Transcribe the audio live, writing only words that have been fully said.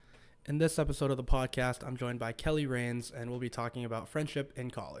In this episode of the podcast, I'm joined by Kelli Rains, and we'll be talking about friendship in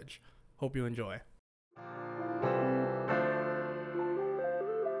college. Hope you enjoy.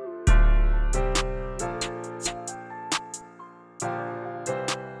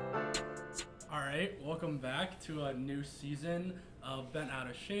 All right, welcome back to a new season of Bent Out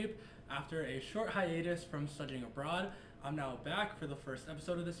of Shape. After a short hiatus from studying abroad, I'm now back for the first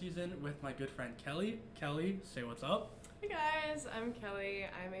episode of the season with my good friend Kelli. Kelli, say what's up. Hey guys, I'm Kelly.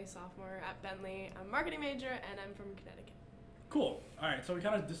 I'm a sophomore at Bentley. I'm a marketing major and I'm from Connecticut. Cool. All right, so we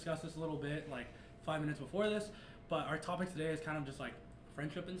kind of discussed this a little bit like 5 minutes before this, but our topic today is kind of just like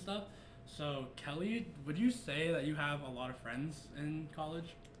friendship and stuff. So Kelli, would you say that you have a lot of friends in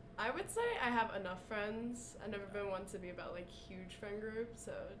college? I would say I have enough friends. I've never been one to be about like huge friend groups,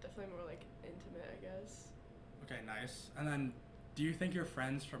 so definitely more like intimate, I guess. Okay, nice. And then do you think your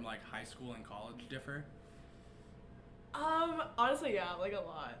friends from like high school and college differ? Honestly, yeah, like a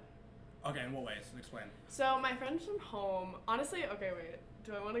lot. Okay, in what ways? Explain. So my friends from home, honestly, okay, wait.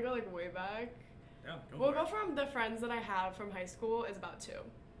 Do I want to go like way back? Yeah, We'll go from the friends that I have from high school is about 2.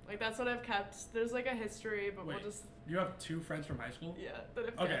 Like that's what I've kept. There's like a history, but Wait, we'll just you have 2 friends from high school? yeah, that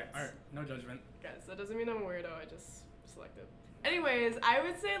I've Okay, kept. all right, no judgment. Guys, that doesn't mean I'm a weirdo. I just selected. Anyways, I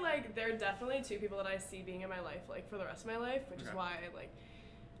would say like there are definitely 2 people that I see being in my life like for the rest of my life, which is why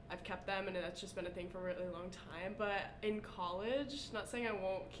I've kept them and that's just been a thing for a really long time. But in college, not saying I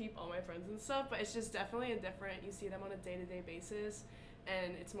won't keep all my friends and stuff, but it's just definitely a different. You see them on a day-to-day basis,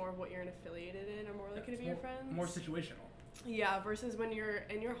 and it's more of what you're affiliated in or more likely to be your friends. More situational. Yeah, versus when you're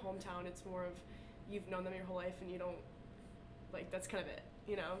in your hometown, it's more of you've known them your whole life and you don't like that's kind of it,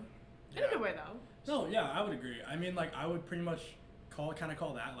 you know. In a good way though. No, yeah, I would agree. I mean, like, I would pretty much call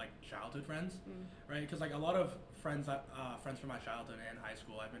that like childhood friends, right? Because like a lot of friends from my childhood and high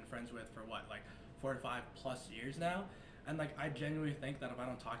school, I've been friends with for what, like 4 to 5 plus years now, and like I genuinely think that if I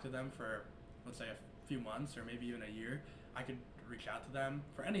don't talk to them for, let's say, a few months or maybe even a year, I could reach out to them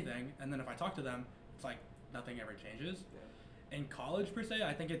for anything, and then if I talk to them, it's like nothing ever changes. Yeah. In college per se,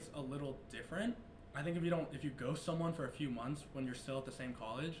 I think it's a little different. I think if you ghost someone for a few months when you're still at the same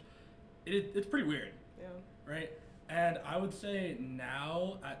college, it's pretty weird. Yeah. Right? And I would say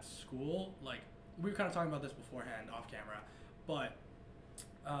now at school, like, we were kind of talking about this beforehand off camera, but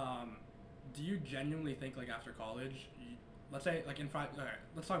do you genuinely think like after college, let's say like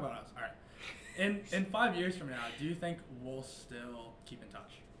let's talk about us. All right. In 5 years from now, do you think we'll still keep in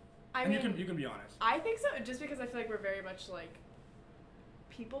touch? I mean, you can be honest. I think so, just because I feel like we're very much like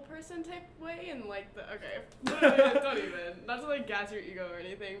people person type way, and like don't even, not to like gas your ego or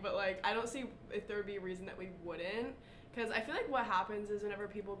anything, but like I don't see if there would be a reason that we wouldn't, because I feel like what happens is whenever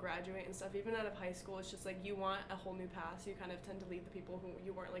people graduate and stuff, even out of high school, it's just like you want a whole new path, so you kind of tend to leave the people who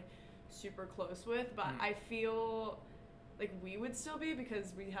you weren't like super close with, but I feel like we would still be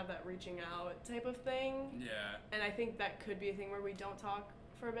because we have that reaching out type of thing. Yeah. And I think that could be a thing where we don't talk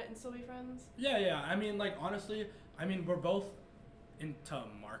for a bit and still be friends. Yeah. I mean, like, honestly, I mean, we're both into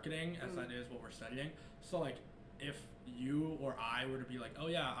marketing, as that is what we're studying. So like if you or I were to be like, oh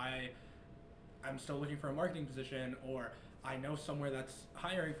yeah, I'm still looking for a marketing position, or I know somewhere that's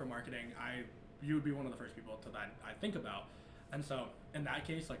hiring for marketing, you would be one of the first people that I think about. And so in that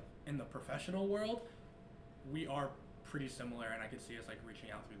case, like in the professional world, we are pretty similar, and I could see us like reaching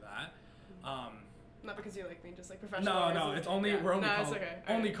out through that. Not because you like me, just like professional. No, it's only we're only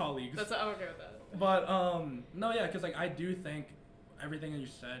only colleagues. I'm okay with that. But no, yeah, because like I do think everything that you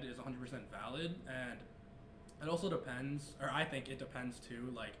said is 100% valid, and it also depends, or I think it depends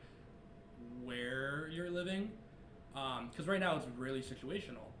too, like where you're living, because right now it's really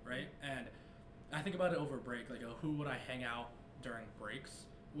situational, right? And I think about it over break, like who would I hang out during breaks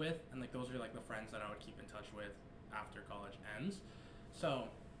with, and like those are like the friends that I would keep in touch with after college ends. So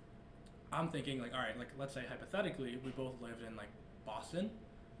I'm thinking like, all right, like let's say hypothetically we both lived in like Boston,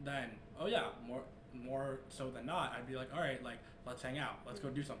 then oh yeah, more so than not, I'd be like, all right, like let's hang out, let's go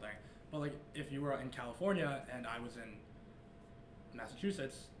do something. But like if you were in California and I was in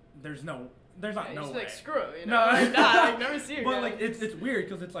Massachusetts, there's no way. Like screw it, you know? No, I never see you. But like it's weird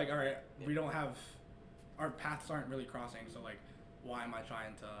because it's like, all right, we don't have, our paths aren't really crossing, so like why am I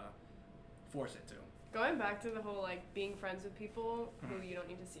trying to force it to? Going back to the whole like being friends with people who you don't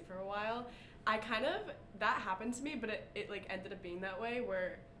need to see for a while, that happened to me, but it like ended up being that way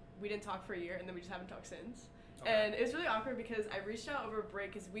where we didn't talk for a year and then we just haven't talked since. Okay. And it was really awkward because I reached out over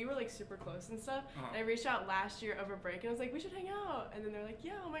break because we were like super close and stuff. And I reached out last year over break and I was like, we should hang out. And then they're like,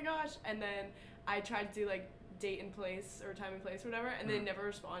 yeah, oh my gosh. And then I tried to do like date and place or time and place or whatever, and they never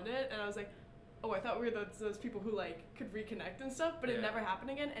responded. And I was like, oh, I thought we were those people who like could reconnect and stuff, but it never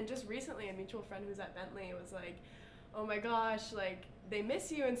happened again. And just recently, a mutual friend who's at Bentley was like, oh my gosh, like they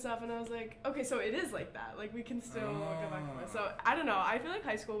miss you and stuff, and I was like, okay, so it is like that. Like we can still go back and forth. So I don't know. I feel like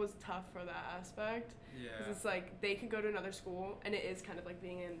high school was tough for that aspect. Yeah. Because it's like they could go to another school, and it is kind of like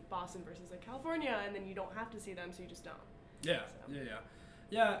being in Boston versus like California, and then you don't have to see them, so you just don't. Yeah. So.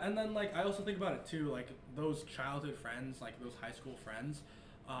 Yeah, and then like I also think about it too, like those childhood friends, like those high school friends.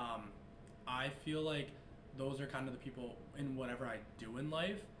 I feel like those are kind of the people in whatever I do in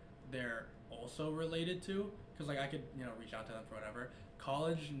life, they're also related to, because like I could reach out to them for whatever.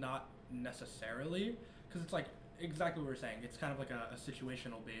 College, not necessarily, because it's like exactly what we're saying. It's kind of like a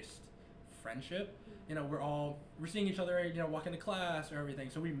situational based friendship. We're seeing each other, walking to class or everything,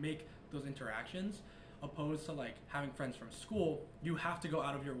 so we make those interactions. Opposed to like having friends from school, you have to go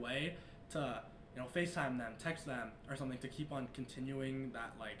out of your way to FaceTime them, text them, or something to keep on continuing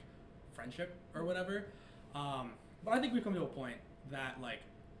that like friendship or whatever. But I think we've come to a point that like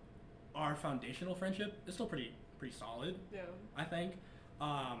our foundational friendship is still pretty solid. Yeah. I think.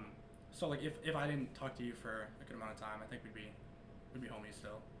 So like if I didn't talk to you for a good amount of time, I think we'd be homies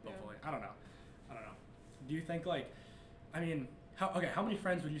still. Hopefully. Yeah. I don't know. Do you think like, I mean, how many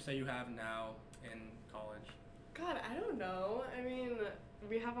friends would you say you have now in college? God, I don't know. I mean,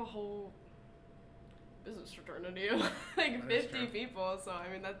 we have a whole business fraternity of like 50 people, so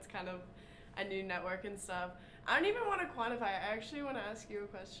I mean that's kind of a new network and stuff. I don't even want to quantify. I actually want to ask you a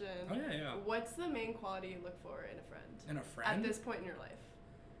question. Oh yeah. What's the main quality you look for in a friend? In a friend? At this point in your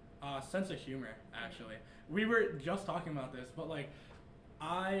life? Sense of humor, actually. We were just talking about this, but like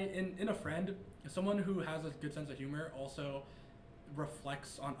in a friend, someone who has a good sense of humor also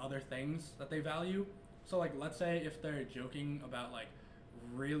reflects on other things that they value. So like let's say if they're joking about like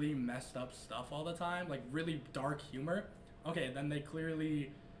really messed up stuff all the time, like really dark humor, okay, then they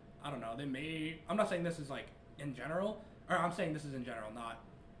clearly, I don't know, I'm not saying this is like in general, or I'm saying this is in general, not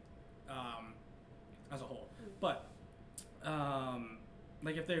as a whole. But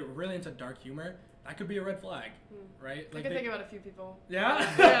like if they're really into dark humor, that could be a red flag, right? I can think about a few people. Yeah?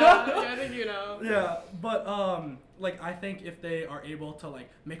 yeah, I think you know. Yeah, but like I think if they are able to like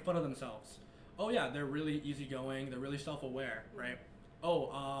make fun of themselves, oh yeah, they're really easygoing, they're really self-aware, right? Oh,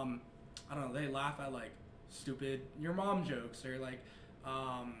 I don't know, they laugh at like stupid your mom jokes, or like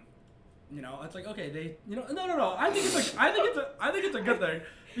it's like, okay, they no, I think it's a good thing,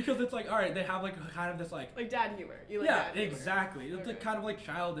 because it's like, all right, they have like kind of this like dad humor. You like yeah, dad humor. exactly. It's Okay. like kind of like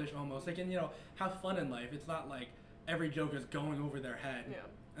childish almost. They can have fun in life. It's not like every joke is going over their head. Yeah.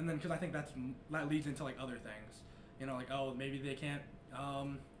 And then because I think that leads into like other things. Like, oh, maybe they can't.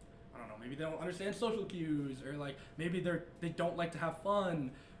 I don't know. Maybe they don't understand social cues, or like maybe they don't like to have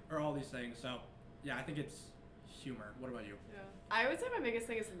fun, or all these things. So yeah, I think it's humor. What about you? Yeah. I would say my biggest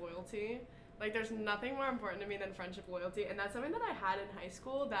thing is loyalty. Like, there's nothing more important to me than friendship loyalty, and that's something that I had in high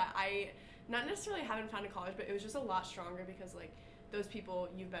school that I not necessarily haven't found in college, but it was just a lot stronger because, like, those people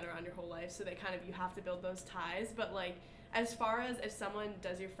you've been around your whole life, so they kind of, you have to build those ties. But, like, as far as if someone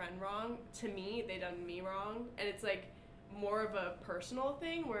does your friend wrong, to me, they done me wrong, and it's, like, more of a personal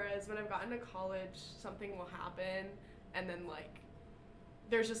thing, whereas when I've gotten to college, something will happen, and then, like,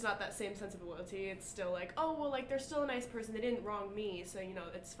 there's just not that same sense of loyalty. It's still like, oh, well, like, they're still a nice person. They didn't wrong me, so,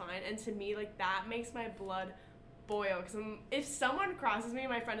 it's fine. And to me, like, that makes my blood boil. Because if someone crosses me,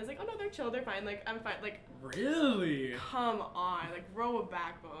 my friend is like, oh, no, they're chill. They're fine. Like, I'm fine. Like, really? Come on. Like, grow a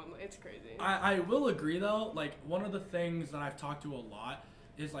backbone. It's crazy. I will agree, though. Like, one of the things that I've talked to a lot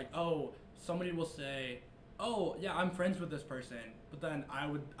is, like, oh, somebody will say, oh, yeah, I'm friends with this person. But then I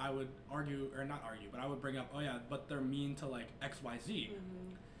would argue, or not argue, but I would bring up, oh yeah, but they're mean to like XYZ.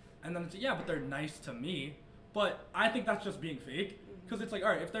 Mm-hmm. And then it's, yeah, but they're nice to me. But I think that's just being fake. Because it's like, all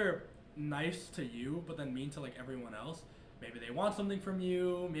right, if they're nice to you, but then mean to like everyone else, maybe they want something from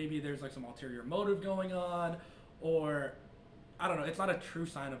you, maybe there's like some ulterior motive going on, or I don't know, it's not a true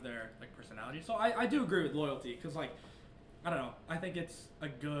sign of their like personality. So I do agree with loyalty, because like, I don't know, I think it's a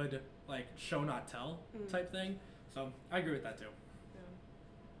good like show not tell type thing. So I agree with that too.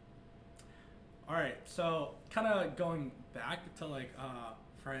 All right, so kind of going back to like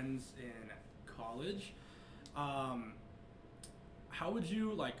friends in college, how would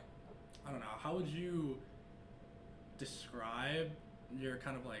you like, I don't know, how would you describe your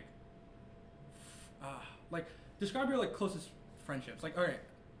kind of like describe your like closest friendships? Like, all right,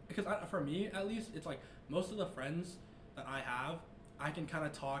 because for me at least, it's like most of the friends that I have, I can kind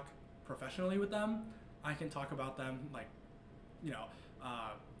of talk professionally with them. I can talk about them like,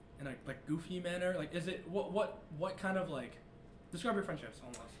 in a like goofy manner. Like, is it what kind of like describe your friendships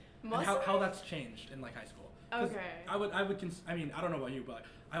almost, and how that's changed in like high school? Okay. I mean, I don't know about you, but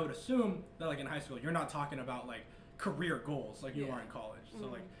I would assume that like in high school you're not talking about like career goals like you are in college. So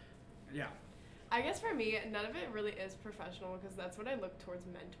like, yeah. I guess for me, none of it really is professional because that's what I look towards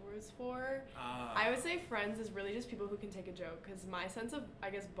mentors for. I would say friends is really just people who can take a joke because my sense of, I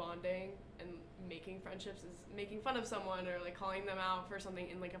guess, bonding and making friendships is making fun of someone or like calling them out for something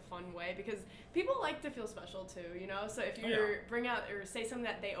in like a fun way because people like to feel special too, you know? So if you bring out or say something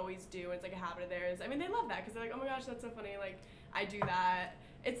that they always do, it's like a habit of theirs. I mean, they love that because they're like, oh my gosh, that's so funny. Like, I do that.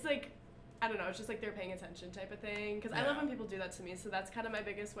 It's like, I don't know, it's just like they're paying attention type of thing. Because I love when people do that to me. So that's kind of my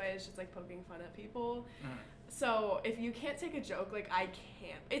biggest way is just like poking fun at people. So if you can't take a joke, like I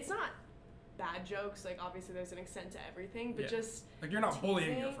can't. It's not bad jokes. Like obviously there's an extent to everything, but just like you're not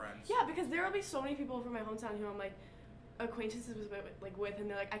bullying your friends. Yeah, because there will be so many people from my hometown who I'm like acquaintances with, and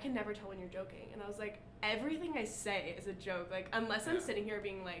they're like, I can never tell when you're joking. And I was like, everything I say is a joke. Like unless I'm sitting here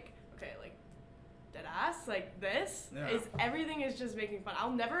being like, okay, like dead ass, like this is everything is just making fun.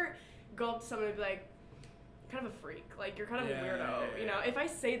 I'll never go up to someone and be like, kind of a freak, like you're kind of a weirdo, you know? If I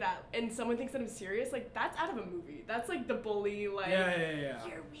say that and someone thinks that I'm serious, like that's out of a movie. That's like the bully, like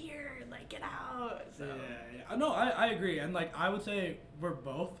you're weird, like get out. So. No, I agree, and like I would say we're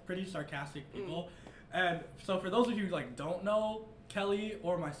both pretty sarcastic people, and so for those of you who like don't know Kelly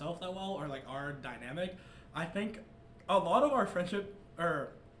or myself that well, or like our dynamic, I think a lot of our friendship,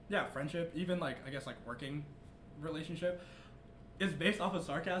 even like I guess like working relationship, is based off of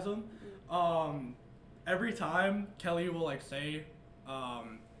sarcasm. Every time Kelly will like say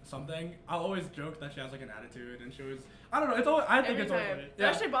something, I'll always joke that she has like an attitude, and she was, I don't know, it's always, I think it's always funny. It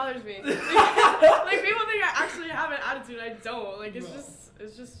actually bothers me. Like people think I actually have an attitude, I don't. Like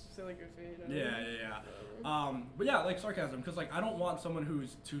it's just silly goofy, you know? But yeah, like sarcasm, because like I don't want someone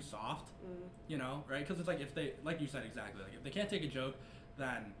who's too soft, you know, right? Because it's like if they, like you said exactly, like if they can't take a joke,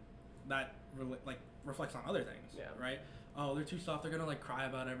 then that reflects on other things, right? Oh, they're too soft. They're gonna like cry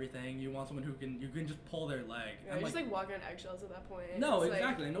about everything. You want someone who can just pull their leg. Yeah, you're just like walking on eggshells at that point. No, it's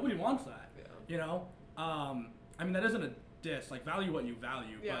exactly. Like, nobody wants that. You know. I mean that isn't a diss. Like value what you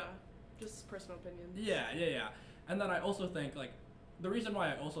value. Yeah. But just personal opinions. Yeah. And then I also think like the reason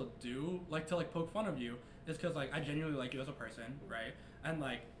why I also do like to like poke fun of you is because like I genuinely like you as a person, right? And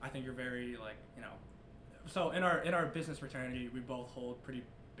like I think you're very like, you know. So in our business fraternity, we both hold pretty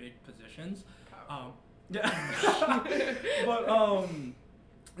big positions. But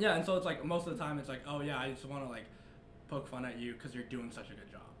yeah, and so it's like most of the time it's like, oh yeah, I just want to like poke fun at you because you're doing such a good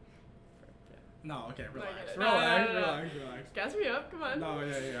job. No, okay, relax. Relax. Gas me up, come on. No,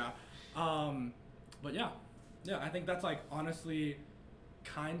 but yeah, I think that's like honestly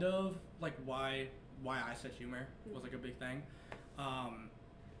kind of like why I said humor was like a big thing.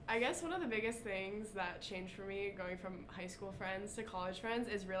 I guess one of the biggest things that changed for me going from high school friends to college friends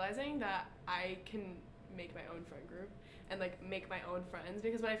is realizing that I can make my own friend group and like make my own friends,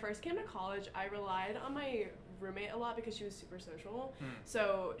 because when I first came to college I relied on my roommate a lot because she was super social.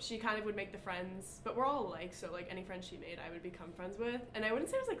 So she kind of would make the friends, but we're all alike, so like any friends she made I would become friends with, and I wouldn't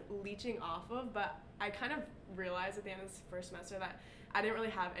say I was like leeching off of, but I kind of realized at the end of this first semester that I didn't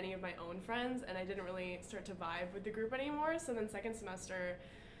really have any of my own friends and I didn't really start to vibe with the group anymore. So then second semester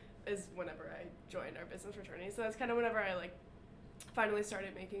is whenever I joined our business fraternity, so that's kind of whenever I like finally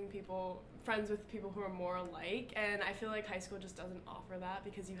started making friends with people who are more alike, and I feel like high school just doesn't offer that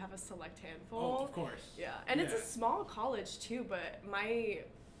because you have a select handful. Oh, of course. Yeah, and it's a small college too, but my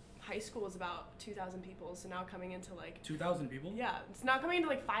high school is about 2,000 people, so now coming into like 2,000 people? Yeah, it's now coming into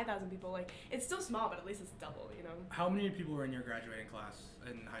like 5,000 people. Like it's still small, but at least it's double, you know. How many people were in your graduating class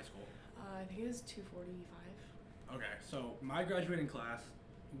in high school? I think it was 245. Okay, so my graduating class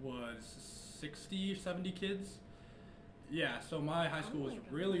was 60, 70 kids. Yeah, so my high school was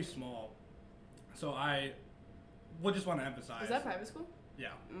really small. So I would just want to emphasize. Is that private school? Yeah.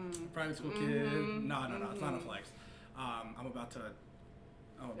 Private school kid. No, it's not a flex. I'm about to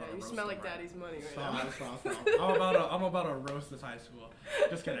you smell like daddy's money right now. Stop. I'm about to roast this high school.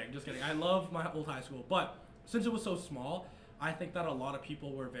 Just kidding. I love my old high school, but since it was so small, I think that a lot of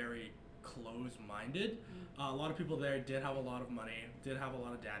people were very close-minded. A lot of people there did have a lot of money, did have a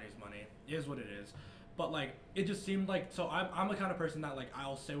lot of daddy's money. Is what it is. But like it just seemed like, so I'm the kind of person that like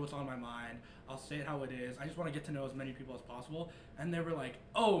I'll say what's on my mind, I'll say it how it is. I just want to get to know as many people as possible. And they were like,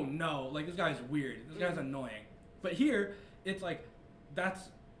 oh no, like this guy's weird, this guy's annoying. But here it's like that's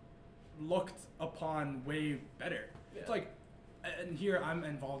looked upon way better. It's like, and here I'm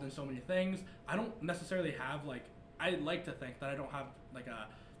involved in so many things. I don't necessarily have like, I like to think that I don't have like a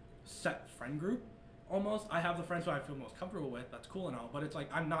set friend group. Almost, I have the friends who I feel most comfortable with. That's cool and all, but it's like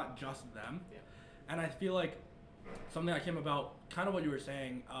I'm not just them. And I feel like something that came about, kind of what you were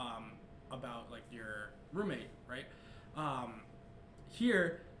saying about like your roommate, right?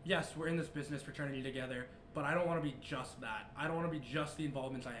 Here, yes, we're in this business fraternity together, but I don't want to be just that. I don't want to be just the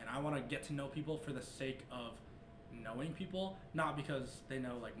involvement I am. I want to get to know people for the sake of knowing people, not because they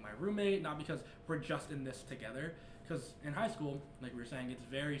know like my roommate, not because we're just in this together. Because in high school, like we were saying, it's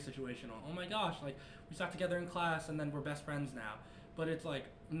very situational. Oh my gosh, like we sat together in class and then we're best friends now. But it's like,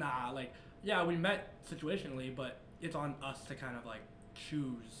 nah, like, yeah, we met situationally, but it's on us to kind of like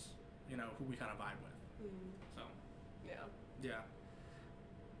choose, you know, who we kind of vibe with. So, Yeah. yeah.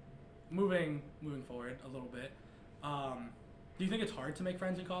 Moving forward a little bit. Do you think it's hard to make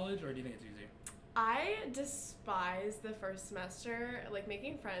friends in college, or do you think it's easy? I despise the first semester. Like,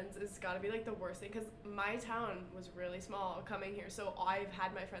 making friends has got to be like the worst thing, because my town was really small coming here, so I've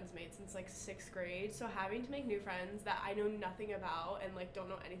had my friends made since like 6th grade. So having to make new friends that I know nothing about and like don't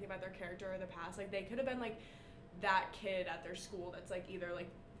know anything about their character or their past, like they could have been like that kid at their school that's like either like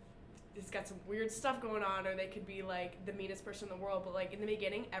it's got some weird stuff going on, or they could be like the meanest person in the world. But like in the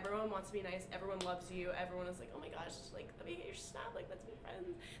beginning, everyone wants to be nice, everyone loves you, everyone is like, oh my gosh, like let me get your snap, like let's be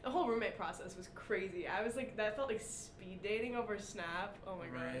friends. The whole roommate process was crazy. I was like, that felt like speed dating over Snap. Oh my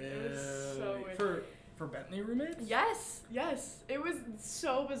god, it was so weird. For Bentley roommates? Yes, it was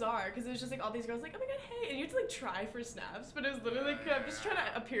so bizarre, because it was just like all these girls like, oh my god, hey, and you had to like try for snaps, but it was literally like I'm just trying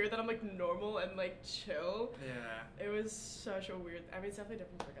to appear that I'm like normal and like chill. Yeah. It was such a weird. I mean, it's definitely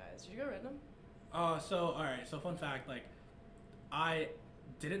different for guys. Did you go random? So alright, so fun fact, like I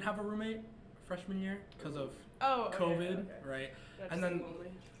didn't have a roommate freshman year because of COVID, okay. right? That's And then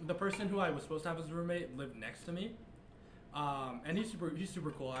lonely. the person who I was supposed to have as a roommate lived next to me. And he's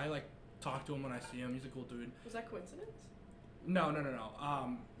super cool. I like talk to him when I see him. He's a cool dude. Was that coincidence? No.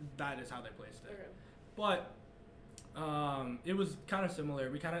 That is how they placed it. Okay. But it was kind of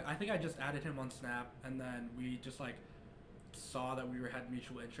similar. I think I just added him on Snap, and then we just like saw that had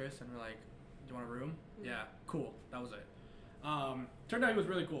mutual interests, and we're like, "Do you want a room?" Mm-hmm. Yeah, cool. That was it. Turned out he was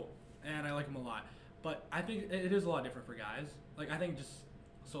really cool, and I like him a lot. But I think it is a lot different for guys. Like I think just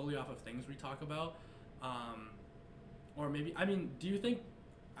solely off of things we talk about, or maybe do you think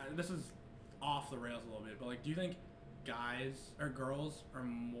this is off the rails a little bit, but like, do you think guys or girls are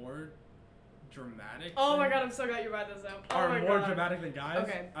more dramatic? Oh my god, I'm so glad you brought this up. Are more dramatic than guys?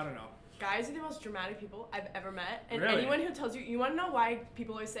 Okay. I don't know. Guys are the most dramatic people I've ever met, and Really? anyone who tells you want to know why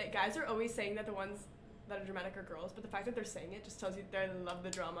people always say guys are always saying that the ones that are dramatic are girls, but the fact that they're saying it just tells you they love the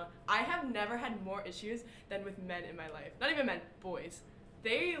drama. I have never had more issues than with men in my life. Not even men, boys.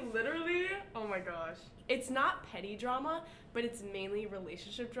 They literally, oh my gosh. It's not petty drama, but it's mainly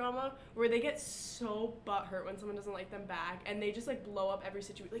relationship drama, where they get so butthurt when someone doesn't like them back, and they just like blow up every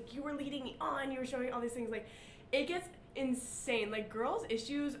situation. Like, you were leading me on, you were showing all these things. Like, it gets insane. Like, girls'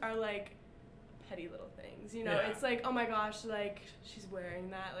 issues are like petty little things, you know? Yeah. It's like, oh my gosh, like, she's wearing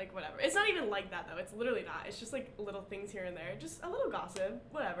that, like, whatever. It's not even like that, though. It's literally not. It's just like little things here and there. Just a little gossip,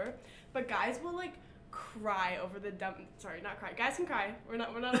 whatever. But guys will like cry over the dumb. Sorry, not cry. Guys can cry. We're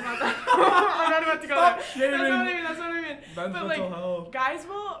not about that. I'm not about to go there. That's what I mean. Men's but mental like, health. guys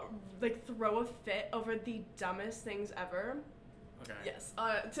will like throw a fit over the dumbest things ever. Okay. Yes.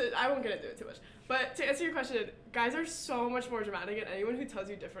 I won't get into it too much. But to answer your question, guys are so much more dramatic, and anyone who tells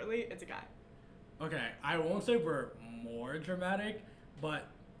you differently, it's a guy. Okay, I won't say we're more dramatic, but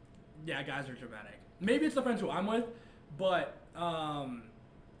yeah, guys are dramatic. Maybe it's the friends who I'm with, but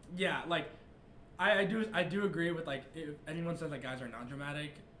yeah, like I do agree with, like, if anyone says that guys are not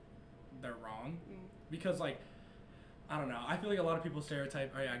dramatic, they're wrong. Because, like, I don't know, I feel like a lot of people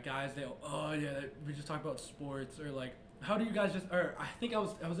stereotype, oh yeah, guys, we just talk about sports, or like, how do you guys just, or I think I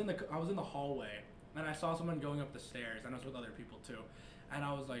was in the hallway, and I saw someone going up the stairs, and I was with other people too, and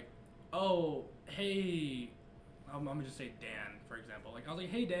I was like, oh, hey, I'm gonna just say Dan, for example. Like, I was like,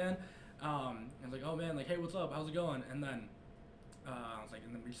 hey, Dan. I was like, oh, man, like, hey, what's up? How's it going? And then I was like,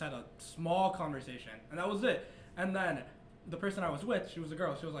 and then we just had a small conversation, and that was it. And then the person I was with, she was a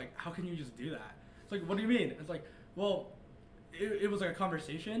girl. She was like, how can you just do that? It's like, what do you mean? It's like, well, it was like a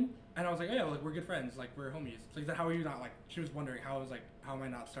conversation, and I was like, oh, yeah, like, we're good friends. Like, we're homies. It's like, then how are you not, like, she was wondering how am I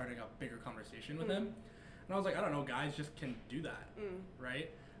not starting a bigger conversation with him? And I was like, I don't know, guys just can do that, right?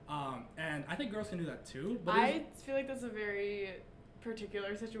 And I think girls can do that too. But I feel like that's a very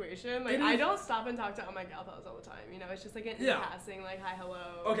particular situation. Like, I don't stop and talk to all my gal pals all the time. You know, it's just like in passing, like, hi,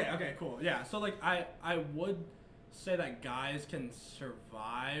 hello. Okay, cool. Yeah, so like I would say that guys can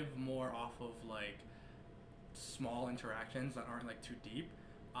survive more off of like small interactions that aren't like too deep.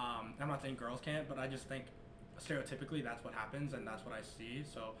 I'm not saying girls can't, but I just think stereotypically that's what happens, and that's what I see.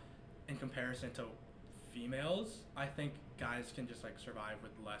 So in comparison to females, I think guys can just like survive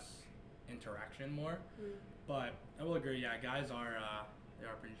with less interaction more. But I will agree, yeah, guys are they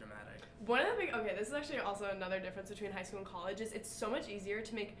are pretty dramatic. One of the big, this is actually also another difference between high school and college, is it's so much easier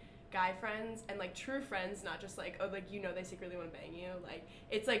to make guy friends and like true friends, not just like, oh, like, you know, they secretly want to bang you. Like,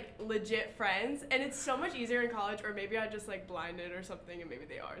 it's like legit friends, and it's so much easier in college, or maybe I just like blinded or something, and maybe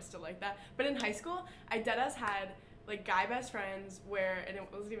they are still like that. But in high school, I deadass had like guy best friends where, and it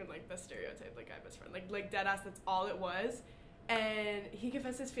wasn't even like the stereotype like guy best friend, like deadass, that's all it was. And he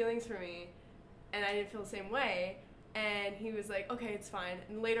confessed his feelings for me, and I didn't feel the same way. And he was like, okay, it's fine.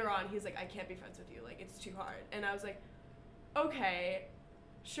 And later on, he's like, I can't be friends with you. Like, it's too hard. And I was like, okay,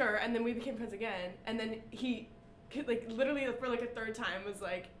 sure. And then we became friends again. And then he, like, literally for like a third time was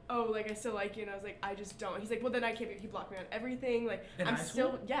like, oh, like, I still like you. And I was like, I just don't. He's like, well, then I can't be. He blocked me on everything. Like, in I'm high still,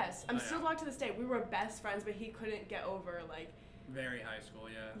 school? yes, I'm Oh, still yeah. blocked to this day. We were best friends, but he couldn't get over, like. Very high school,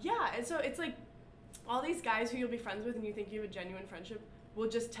 yeah. Yeah. And so it's like, all these guys who you'll be friends with and you think you have a genuine friendship will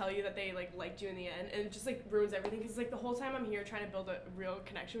just tell you that they like liked you in the end, and it just like ruins everything, because like the whole time I'm here trying to build a real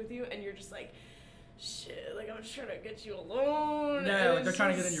connection with you, and you're just like, shit, like I'm just trying to get you alone. Yeah, and like they're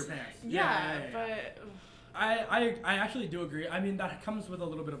trying to get in your pants. Yeah, Yeah. but I actually do agree. I mean, that comes with a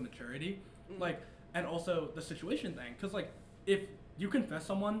little bit of maturity, like, and also the situation thing. Because like, if you confess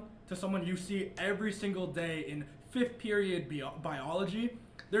to someone you see every single day in fifth period biology,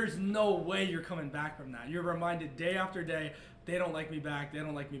 there's no way you're coming back from that. You're reminded day after day, they don't like me back, they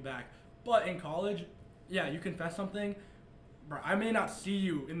don't like me back. But in college, yeah, you confess something, bro, I may not see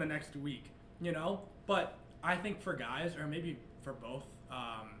you in the next week, you know? But I think for guys, or maybe for both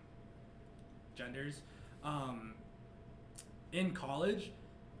genders, in college,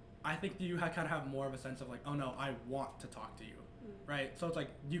 I think you kind of have more of a sense of like, oh no, I want to talk to you, right? So it's like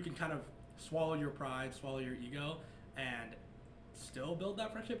you can kind of swallow your pride, swallow your ego, and still build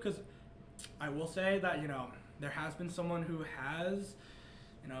that friendship. Because I will say that, you know, there has been someone who has,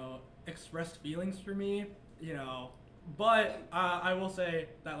 you know, expressed feelings for me, you know, but I will say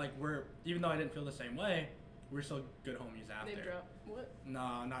that like even though I didn't feel the same way, we're still good homies after. name drop. What?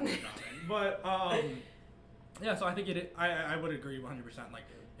 No, not name dropping. But yeah, so I think I would agree 100%. Like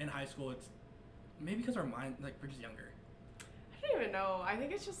in high school, it's maybe because our mind, like, we're just younger. I don't even know. I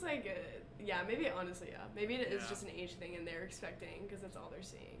think it's just like, yeah, maybe honestly, yeah. Maybe it is Yeah. just an age thing and they're expecting because that's all they're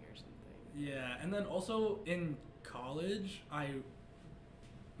seeing or something. Yeah, and then also in college, I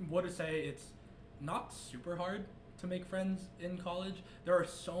would say it's not super hard to make friends in college. There are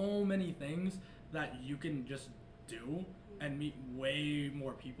so many things that you can just do and meet way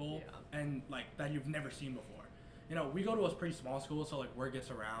more people and like that you've never seen before. You know, we go to a pretty small school, so like word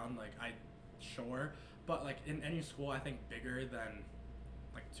gets around, like sure, but like in any school I think bigger than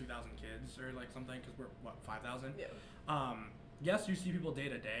like 2,000 kids or like something, because we're what, 5,000? Yeah. Yes, you see people day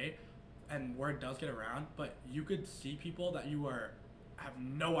to day and word does get around, but you could see people that have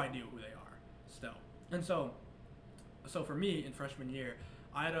no idea who they are still. And so for me in freshman year,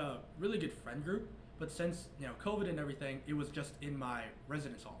 I had a really good friend group, but since, you know, COVID and everything, it was just in my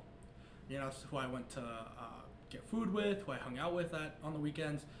residence hall. You know, who I went to get food with, who I hung out with on the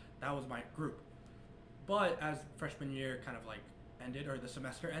weekends. That was my group. But as freshman year kind of like ended, or the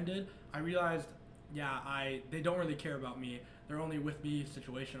semester ended, I realized, yeah, they don't really care about me. They're only with me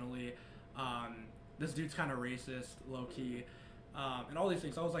situationally. This dude's kind of racist, low key, and all these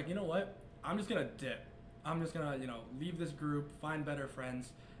things. So I was like, you know what? I'm just gonna dip. I'm just gonna, you know, leave this group, find better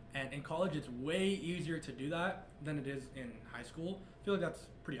friends. And in college, it's way easier to do that than it is in high school. I feel like that's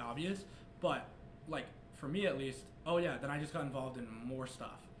pretty obvious, but like for me at least, oh yeah, then I just got involved in more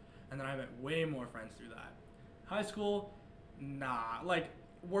stuff, and then I met way more friends through that. High school, nah, like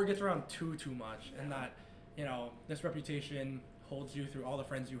word gets around too much, and that, you know, this reputation holds you through all the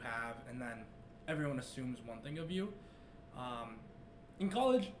friends you have, and then everyone assumes one thing of you. In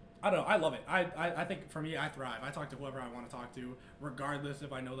college, I don't know, I love it. I think for me, I thrive. I talk to whoever I want to talk to, regardless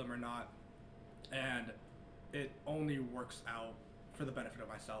if I know them or not, and it only works out for the benefit of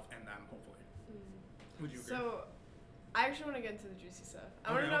myself and them, hopefully. Would you agree? So, I actually want to get into the juicy stuff.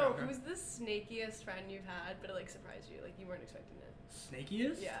 I want to know, Okay. who's the snakiest friend you've had, but it like surprised you, like you weren't expecting it?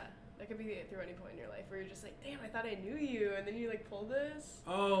 Snakiest? Yeah. That could be through any point in your life where you're just like, damn, I thought I knew you, and then you like pull this.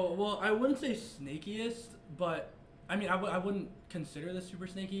 Oh, well, I wouldn't say snakiest, but I mean, I wouldn't consider this super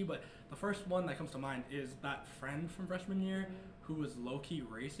snaky, but the first one that comes to mind is that friend from freshman year who was low-key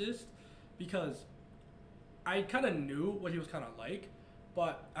racist, because I kind of knew what he was kind of like,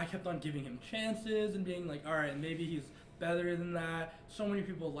 but I kept on giving him chances and being like, all right, maybe he's better than that. So many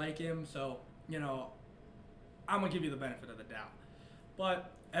people like him, so, you know, I'm going to give you the benefit of the doubt. But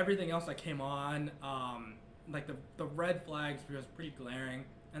everything else that came on, like the red flags was pretty glaring,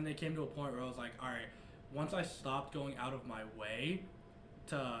 and they came to a point where I was like, all right, once I stopped going out of my way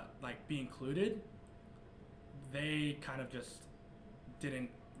to like be included, they kind of just didn't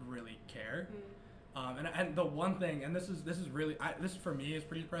really care. And the one thing, and this is really, this for me is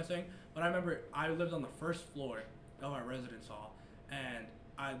pretty depressing, but I remember I lived on the first floor of our residence hall, and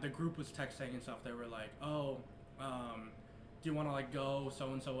the group was texting and stuff. They were like, oh, do you want to like go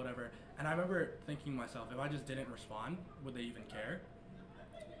so and so whatever? And I remember thinking to myself, if I just didn't respond, would they even care?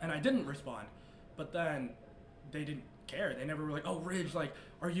 And I didn't respond, but then they didn't care. They never were like, oh, Ridge, like,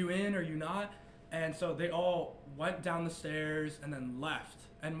 are you in? Are you not? And so they all went down the stairs and then left.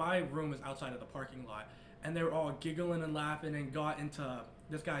 And my room was outside of the parking lot. And they were all giggling and laughing and got into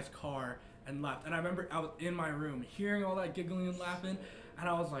this guy's car and left. And I remember I was in my room hearing all that giggling and laughing. And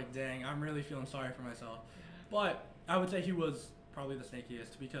I was like, dang, I'm really feeling sorry for myself. But I would say he was probably the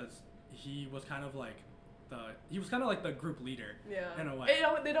snakiest because he was kind of like the group leader. Yeah. In a way.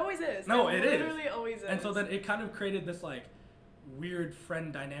 It always is. No, it is. Literally always is. And so then it kind of created this like weird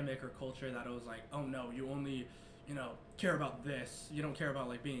friend dynamic or culture that it was like, oh no, you only, care about this. You don't care about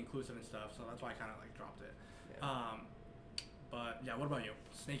like being inclusive and stuff. So that's why I kind of like dropped it. Yeah. But yeah, what about you?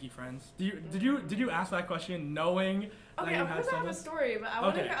 Snaky friends? Did you ask that question knowing that you had I have a story, but I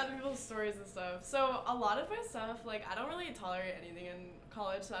want to hear other people's stories and stuff. So a lot of my stuff, like I don't really tolerate anything in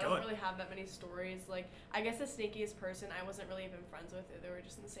college, so I don't really have that many stories. Like I guess the snakiest person I wasn't really even friends with. They were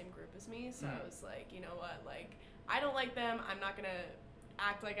just in the same group as me, so I was like, you know what, like I don't like them. I'm not gonna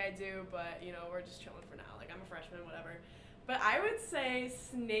act like I do, but we're just chilling for now. Like I'm a freshman, whatever. But I would say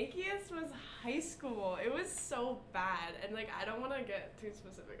snakiest was high school. It was so bad, and like I don't want to get too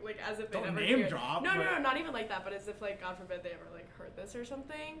specific, like as if they never name drop. No, not even like that. But as if like God forbid they ever like heard this or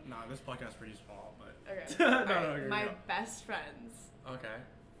something. Nah, this podcast's pretty small, but okay. My best friends. Okay.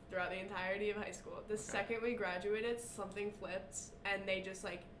 Throughout the entirety of high school, the second we graduated, something flipped, and they just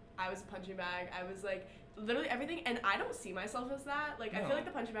like I was a punching bag. I was like literally everything, and I don't see myself as that. Like I feel like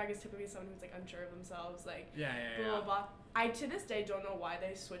the punching bag is typically someone who's like unsure of themselves, like blah blah blah. I to this day don't know why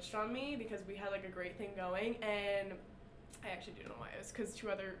they switched on me because we had like a great thing going, and I actually do know why. It was because two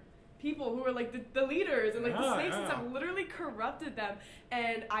other people who were like the leaders and like the snakes and stuff literally corrupted them,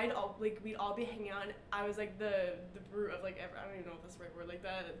 and we'd all be hanging out, and I was like the root of like I don't even know if that's the right word, like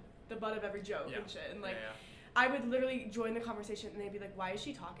the butt of every joke and shit, and like I would literally join the conversation and they'd be like, why is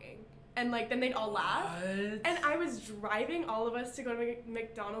she talking? And like then they'd all laugh. What? And I was driving all of us to go to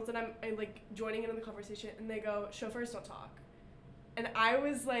McDonald's, and I'm like joining in on the conversation, and they go, chauffeurs don't talk. And I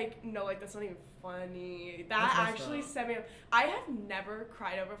was like, no, like that's not even funny. That actually set me up. I have never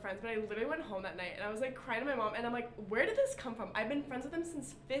cried over friends, but I literally went home that night and I was like crying to my mom, and I'm like, where did this come from? I've been friends with them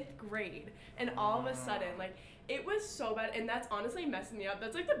since 5th grade, and all of a sudden, like, it was so bad, and that's honestly messing me up.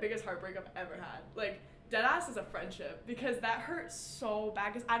 That's like the biggest heartbreak I've ever had. Like, deadass is a friendship, because that hurt so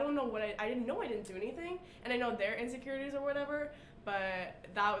bad, because I don't know what I didn't know I didn't do anything, and I know their insecurities or whatever, but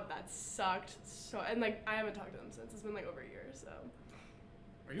that sucked so, and like I haven't talked to them since. It's been like over a year, so.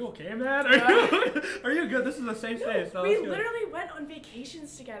 Are you okay, man? Are you good? This is a safe space. We literally went on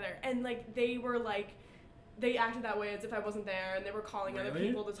vacations together, and like they were like, they acted that way as if I wasn't there, and they were calling other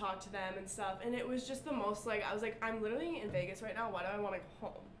people to talk to them and stuff, and it was just the most like, I was like, I'm literally in Vegas right now, why do I want to go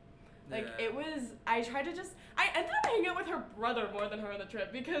home? Like, it was, I ended up hanging out with her brother more than her on the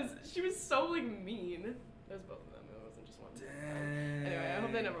trip, because she was so, like, mean. There's both of them, it wasn't just one. Dang. Anyway, I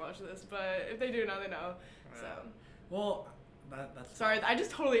hope they never watch this, but if they do, now they know, so. Well, that's... Sorry, I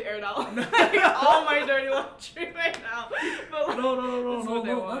just totally aired out, like, all my dirty laundry right now. But, like,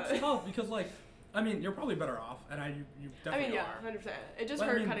 no, that's tough, because, like, I mean, you're probably better off, and you definitely are. I mean, yeah, 100%. It just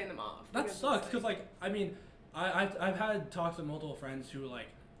hurt cutting them off. That sucks, because, like, I mean, I've had talks with multiple friends who, like,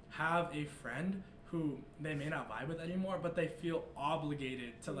 have a friend who they may not vibe with anymore, but they feel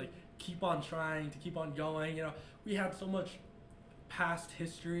obligated to like keep on trying, to keep on going. We had so much past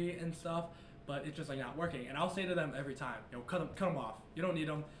history and stuff, but it's just like not working. And I'll say to them every time, cut them off. You don't need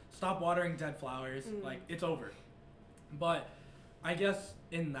them. Stop watering dead flowers. Like, it's over. But I guess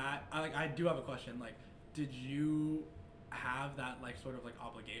in that, I do have a question. Like, did you have that like sort of like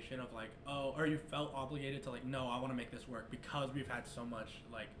obligation of like, or you felt obligated to like, no, I want to make this work because we've had so much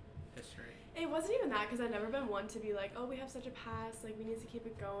like history? It wasn't even that, because I've never been one to be like, oh, we have such a past, like we need to keep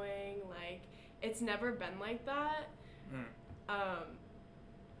it going. Like, it's never been like that.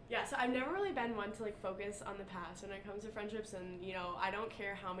 Yeah, so I've never really been one to like focus on the past when it comes to friendships, and I don't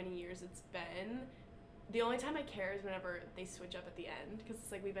care how many years it's been. The only time I care is whenever they switch up at the end, because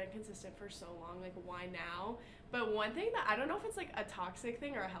it's like we've been consistent for so long, like why now? But one thing that I don't know if it's like a toxic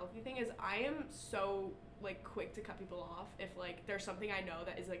thing or a healthy thing is I am so like quick to cut people off if like there's something I know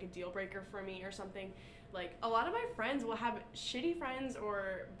that is like a deal breaker for me or something. Like, a lot of my friends will have shitty friends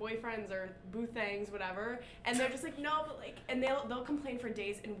or boyfriends or boo things, whatever, and they're just like, no, but like, and they'll complain for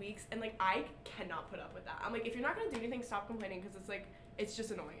days and weeks, and like I cannot put up with that. I'm like, if you're not gonna do anything, stop complaining, because it's like, it's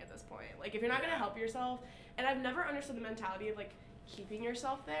just annoying at this point. Like, if you're not gonna help yourself, and I've never understood the mentality of like keeping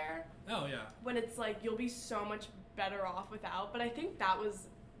yourself there. Oh yeah. When it's like you'll be so much better off without. But I think that was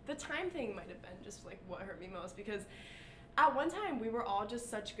the time thing might have been just like what hurt me most, because at one time we were all just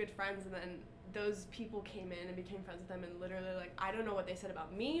such good friends, and then those people came in and became friends with them, and literally like I don't know what they said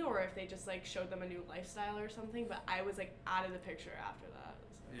about me or if they just like showed them a new lifestyle or something, but I was like out of the picture after that.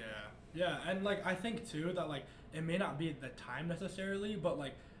 So. Yeah, and like I think too that like it may not be the time necessarily, but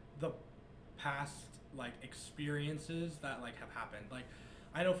like the past like experiences that like have happened. Like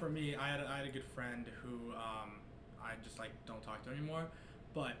I know for me, I had a good friend who I just like don't talk to anymore,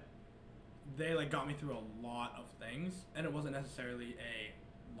 but they like got me through a lot of things, and it wasn't necessarily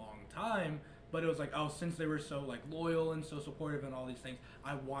a long time, but it was like, oh, since they were so like loyal and so supportive and all these things,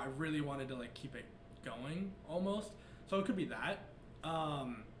 I really wanted to like keep it going almost. So it could be that.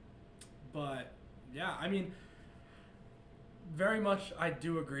 But yeah, I mean, very much I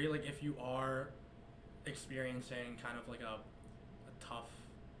do agree. Like if you are experiencing kind of like a tough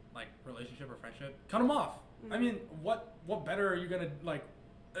like relationship or friendship, cut them off. I mean, what better are you gonna like?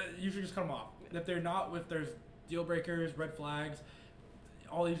 You should just cut them off. If there's deal breakers, red flags,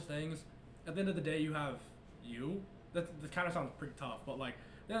 all these things, at the end of the day, you have you. That kind of sounds pretty tough, but like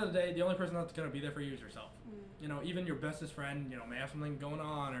at the end of the day, the only person that's gonna be there for you is yourself. You know, even your bestest friend, you know, may have something going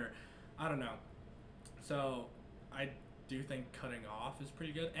on, or I don't know. So I do think cutting off is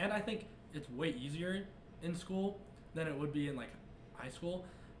pretty good, and I think it's way easier in school than it would be in like high school.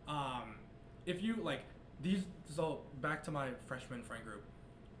 If you like so back to my freshman friend group,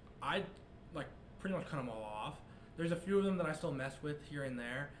 I like pretty much cut them all off. There's a few of them that I still mess with here and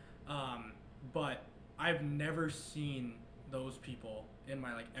there, but I've never seen those people in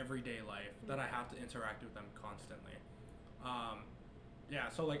my like everyday life that I have to interact with them constantly. Yeah,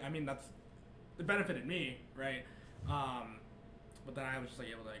 so like I mean it benefited me, right? But then I was just like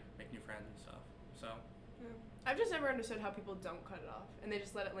able to like make new friends and stuff. So I've just never understood how people don't cut it off and they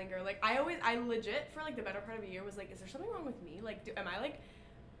just let it linger. Like I legit for like the better part of a year was like, is there something wrong with me? Like am I like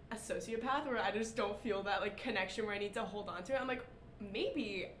a sociopath where I just don't feel that like connection where I need to hold on to it? I'm like,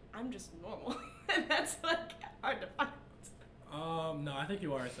 maybe I'm just normal. And that's like hard to find. No, I think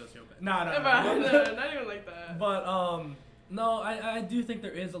you are a sociopath. No, no, not even like that. But no, I do think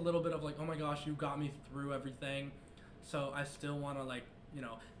there is a little bit of like, oh my gosh, you got me through everything, so I still want to like, you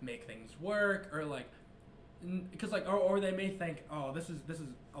know, make things work, or like, because like, or they may think, oh, this is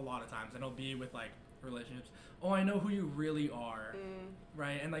a lot of times, and it'll be with like relationships. Oh, I know who you really are,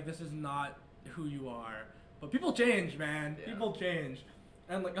 right? And like, this is not who you are. But people change, man. Yeah. People change,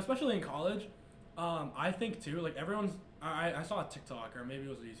 and like especially in college, I think too. Like everyone's, I saw a TikTok or maybe it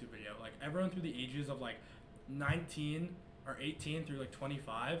was a YouTube video. Like everyone through the ages of like 19 or 18 through like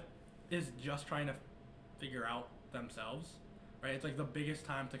 25 is just trying to figure out themselves, right? It's like the biggest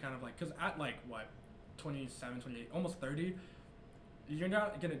time to kind of like, because at like what, 27, 28, almost 30, you're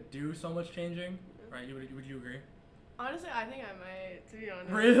not gonna do so much changing, right? Would you agree? Honestly, I think I might, to be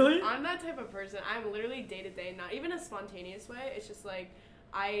honest. Really? I'm that type of person. I'm literally day to day, not even a spontaneous way. It's just like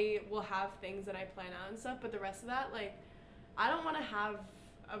I will have things that I plan out and stuff, but the rest of that, like, I don't want to have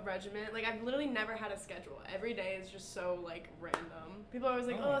a regiment. Like, I've literally never had a schedule. Every day is just so, like, random. People are always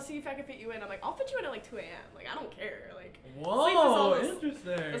like, oh, see if I can fit you in. I'm like, I'll fit you in at, like, 2 a.m. Like, I don't care. Like, whoa,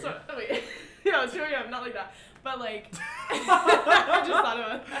 interesting. That's what, wait. Yeah, 2 a.m., not like that. But, like, I just thought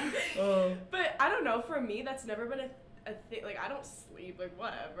about that. But, I don't know. For me, that's never been a thing. Like, I don't sleep. Like,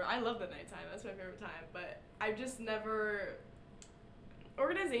 whatever. I love the nighttime. That's my favorite time. But I've just never...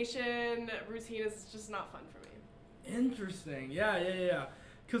 Organization, routine is just not fun for me. Interesting. Yeah.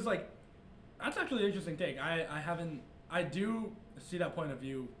 Because, like, that's actually an interesting take. I do see that point of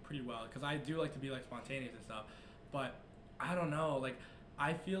view pretty well, because I do like to be, like, spontaneous and stuff. But, I don't know. Like,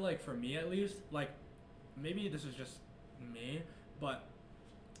 I feel like for me, at least, like, maybe this is just me, but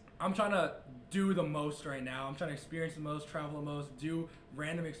I'm trying to do the most right now. I'm trying to experience the most, travel the most, do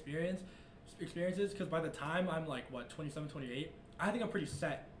random experiences, because by the time I'm, like, 27, 28, I think I'm pretty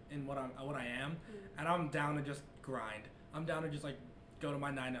set in what I am, and I'm down to just grind. I'm down to just like go to my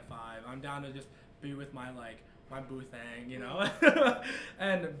 9 to 5. I'm down to just be with my boo thing, you know,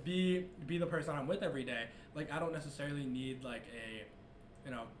 and be the person I'm with every day. Like I don't necessarily need like a,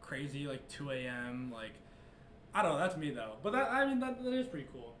 you know, crazy like 2 a.m. like, I don't know. That's me though. But that is pretty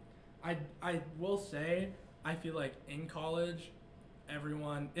cool. I will say I feel like in college,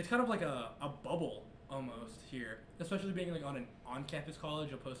 it's kind of like a bubble almost here, especially being like on an on-campus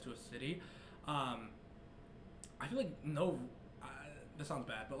college opposed to a city. I feel like this sounds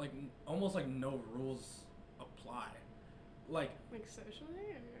bad, but like almost like no rules apply. Like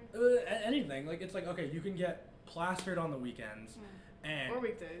socially? Anything. Like it's like, okay, you can get plastered on the weekends, and or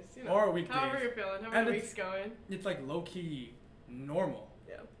weekdays, you know. or weekdays. However you're feeling, however And the week's going. It's like low key normal,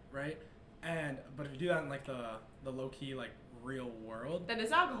 Yeah. right? But if you do that in like the low key like real world, Then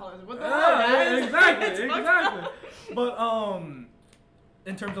it's alcoholism. What the hell, guys? yeah, exactly, It's fucked exactly. up. But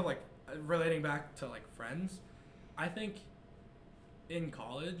in terms of like relating back to like friends, I think in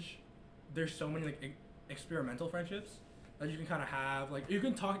college there's so many like experimental friendships that you can kind of have. Like you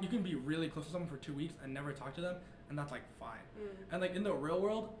can be really close to someone for 2 weeks and never talk to them, and that's like fine. And like in the real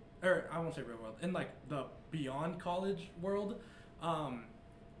world, or I won't say real world, in like the beyond college world,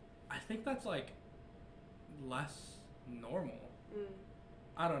 I think that's like less normal.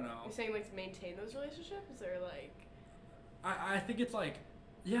 I don't know. You're saying like to maintain those relationships, or like? I think it's like,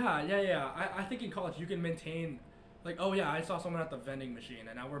 yeah. I think in college you can maintain, like, oh yeah, I saw someone at the vending machine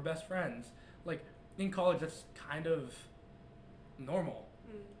and now we're best friends. Like in college, that's kind of normal,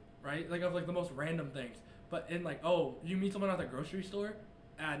 right? Like of like the most random things. But in like, oh, you meet someone at the grocery store,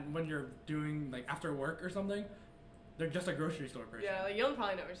 and when you're doing like after work or something, they're just a grocery store person. Yeah, like you'll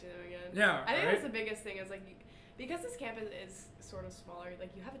probably never see them again. Yeah, I think right? that's the biggest thing is like, because this campus is sort of smaller,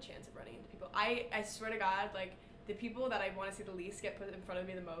 like you have a chance of running into people. I swear to God, like the people that I want to see the least get put in front of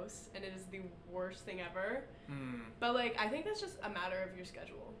me the most, and it is the worst thing ever. But like I think that's just a matter of your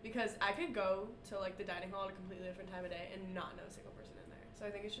schedule, because I could go to like the dining hall at a completely different time of day and not know a single person in there. So I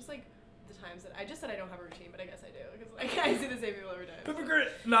think it's just like the times that I just said I don't have a routine, but I guess I do, because like I see the same people every day. So.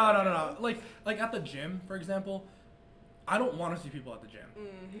 No. Like at the gym, for example, I don't want to see people at the gym.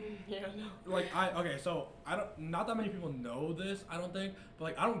 Yeah, no. Like so I don't. Not that many people know this, I don't think. But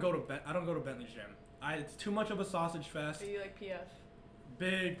like I don't go to Bentley's gym. It's too much of a sausage fest. Are you like PF?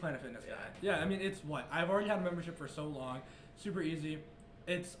 Big Planet Fitness guy. Yeah, I mean it's what I've already had a membership for so long. Super easy.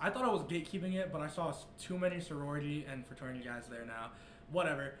 I thought I was gatekeeping it, but I saw too many sorority and fraternity guys there now.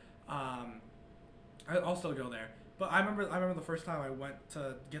 Whatever. I'll still go there. But I remember the first time I went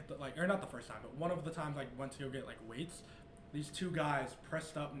to get or not the first time, but one of the times I went to go get like weights. These two guys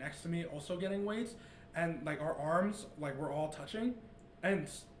pressed up next to me, also getting weights, and like our arms like were all touching, and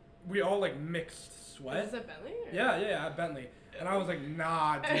we all like mixed sweat. Is this at Bentley? Or? Yeah, at Bentley. And I was like,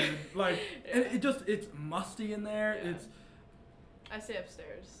 nah, dude. Like, and it's musty in there. Yeah. It's. I stay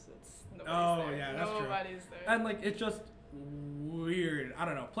upstairs. Nobody's there. Yeah, that's true. Nobody's there. And like, it's just weird. I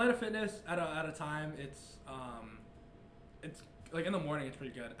don't know. Planet Fitness at a time, it's like in the morning it's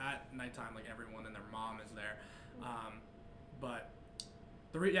pretty good. At nighttime, like everyone and their mom is there. But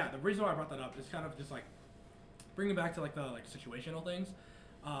the reason why I brought that up is kind of just like bringing back to like the like situational things.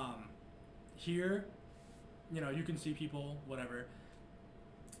 Here, you know, you can see people, whatever.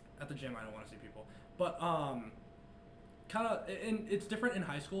 At the gym, I don't want to see people, but it's different in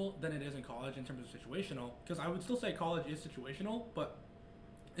high school than it is in college in terms of situational. Because I would still say college is situational, but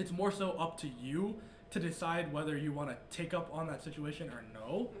it's more so up to you to decide whether you want to take up on that situation or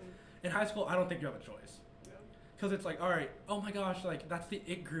no. In high school, I don't think you have a choice. Because it's like, all right, oh my gosh, like that's the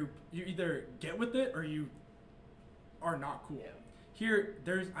it group. You either get with it or you are not cool. Yeah. Here,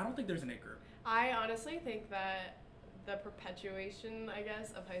 I don't think there's an it group. I honestly think that the perpetuation, I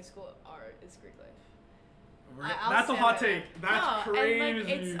guess, of high school is Greek life. That's a hot take. That's crazy. And like,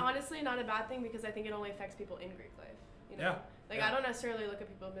 it's honestly not a bad thing, because I think it only affects people in Greek life. You know? Yeah. Like yeah. I don't necessarily look at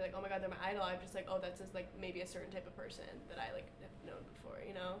people and be like, oh my god, they're my idol. I'm just like, oh, that's just like maybe a certain type of person that I like have known before,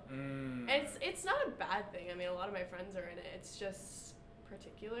 you know? And it's not a bad thing. I mean, a lot of my friends are in it. It's just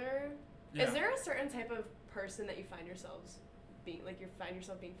particular. Yeah. Is there a certain type of person that you find yourself being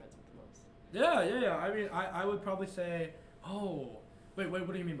friends with the most? Yeah. I mean, I would probably say, wait, what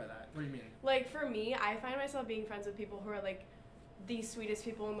do you mean by that? What do you mean? Like, for me, I find myself being friends with people who are, like, the sweetest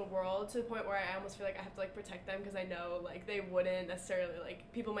people in the world, to the point where I almost feel like I have to, like, protect them, because I know, like, they wouldn't necessarily,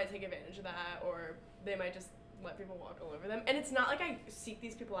 like, people might take advantage of that, or they might just let people walk all over them. And it's not like I seek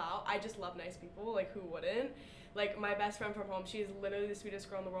these people out. I just love nice people. Like, who wouldn't? Like, my best friend from home, she's literally the sweetest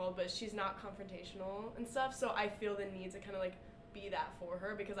girl in the world, but she's not confrontational and stuff, so I feel the need to kind of, like, be that for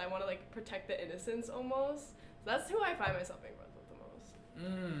her, because I want to, like, protect the innocence almost. So that's who I find myself being friends with the most.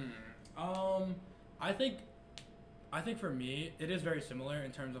 I think for me, it is very similar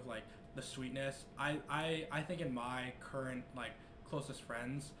in terms of, like, the sweetness. I think in my current, like, closest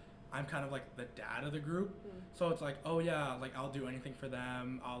friends, I'm kind of, like, the dad of the group. So it's like, oh, yeah, like, I'll do anything for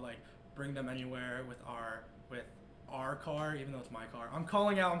them. I'll, like, bring them anywhere with our car, even though it's my car. I'm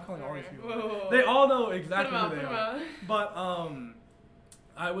calling all these people. Whoa. They all know exactly who they Put 'em are. out. But,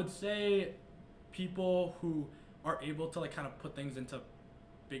 I would say people who are able to, like, kind of put things into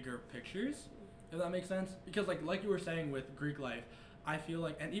bigger pictures, if that makes sense. Because like you were saying with Greek life, I feel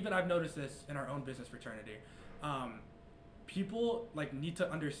like, and even I've noticed this in our own business fraternity, people like need to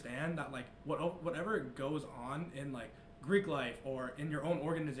understand that like whatever goes on in like Greek life or in your own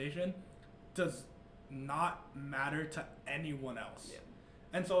organization does not matter to anyone else. Yeah.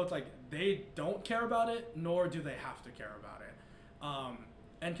 And so it's like they don't care about it, nor do they have to care about it.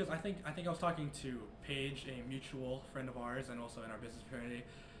 And because I think I was talking to Paige, a mutual friend of ours, and also in our business fraternity.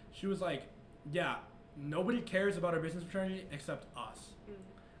 She was like, "Yeah, nobody cares about our business fraternity except us."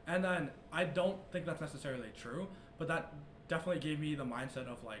 And then I don't think that's necessarily true, but that definitely gave me the mindset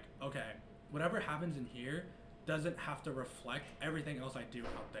of like, okay, whatever happens in here doesn't have to reflect everything else I do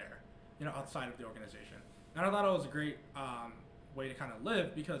out there, outside of the organization. And I thought it was a great way to kind of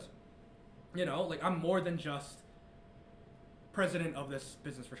live because, like I'm more than just president of this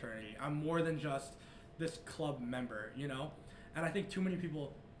business fraternity. I'm more than just this club member, And I think too many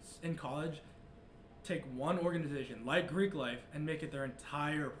people in college take one organization like Greek life and make it their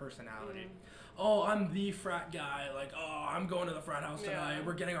entire personality. Oh, I'm the frat guy. Like, oh, I'm going to the frat house tonight. Yeah.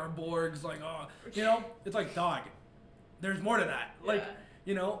 We're getting our Borgs. Like, oh, it's like, dog, there's more to that. Like,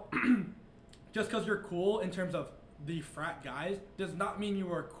 just because you're cool in terms of the frat guys does not mean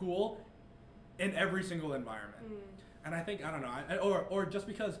you are cool in every single environment. And I think, I don't know, or just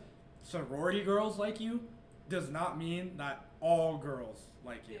because sorority girls like you does not mean that all girls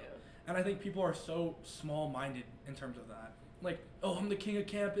like you. Yeah. And I think people are so small-minded in terms of that. Like, oh, I'm the king of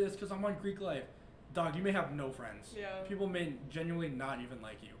campus because I'm on Greek life. Dog, you may have no friends. Yeah. People may genuinely not even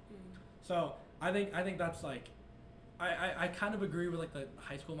like you. So I think that's like, I kind of agree with like the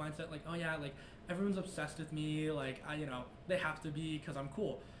high school mindset. Like, oh yeah, like everyone's obsessed with me. Like, they have to be because I'm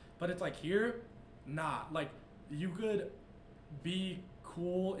cool. But it's like here, nah. Like, you could be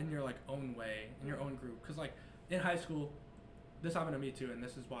cool in your like own way, in your own group. Because like in high school, this happened to me too, and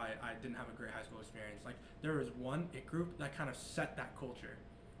this is why I didn't have a great high school experience. Like, there was one it group that kind of set that culture,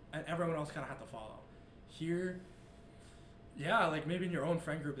 and everyone else kind of had to follow. Here, yeah, like maybe in your own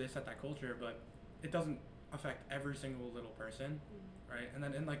friend group they set that culture, but it doesn't affect every single little person, right? And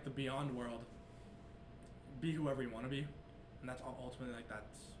then in like the beyond world, be whoever you want to be, and that's ultimately like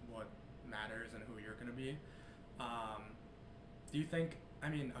that's what matters and who you're gonna be. Do you think? I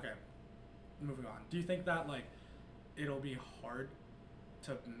mean, okay, moving on. Do you think that like it'll be hard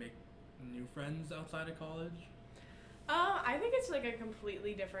to make new friends outside of college? I think it's like a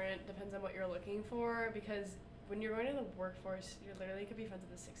completely different, depends on what you're looking for, because when you're going to the workforce, you literally could be friends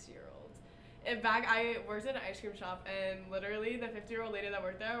with a 60-year-old. In fact, I worked in an ice cream shop, and literally the 50-year-old lady that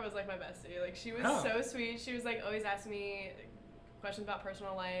worked there was like my bestie. Like, she was so sweet. She was like always asking me questions about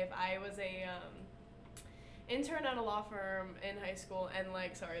personal life. I was a intern at a law firm in high school, and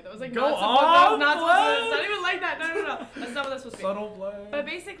like, sorry, that was like not supposed to, it's not even like that. No. That's not what that's supposed to be. Subtle play. But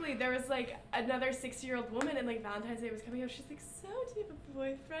basically, there was like another 60-year-old woman, and like Valentine's Day was coming up. She's like, so do you have a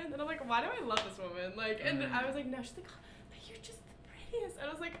boyfriend? And I'm like, why do I love this woman? Like, and I was like, no. She's like, oh, but you're just the prettiest. And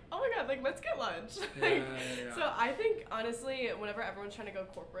I was like, oh my god, like, let's get lunch. Like, Yeah. So I think honestly, whenever everyone's trying to go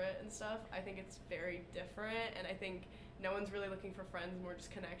corporate and stuff, I think it's very different, and I think no one's really looking for friends, more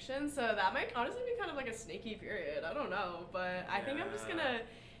just connections. So that might honestly be kind of like a snaky period. I don't know. But I think I'm just going to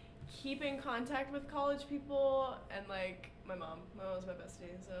keep in contact with college people, and like my mom. My mom's my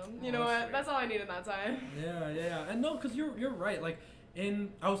bestie. So you know what? Sweet. That's all I need in that time. Yeah. And no, because you're right. Like,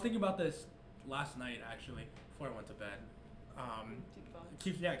 I was thinking about this last night, actually, before I went to bed.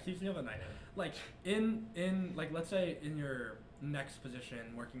 Keeps me up at night. Like, in like, let's say in your next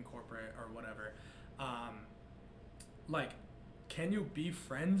position, working corporate or whatever, like, can you be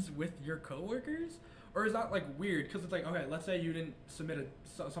friends with your coworkers? Or is that like weird? Because it's like, okay, let's say you didn't submit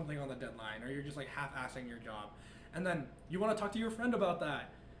something on the deadline, or you're just like half-assing your job, and then you want to talk to your friend about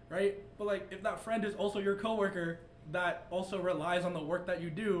that, right? But like, if that friend is also your coworker that also relies on the work that you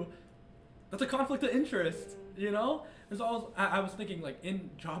do, that's a conflict of interest, And so I was thinking, like, in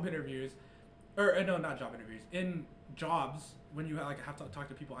job interviews, or no, not job interviews, in jobs, when you have to talk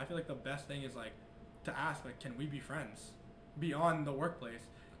to people, I feel like the best thing is like to ask, like, can we be friends beyond the workplace?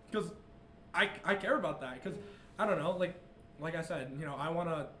 Because I care about that, because I don't know, like I said, I want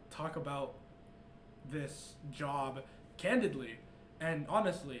to talk about this job candidly and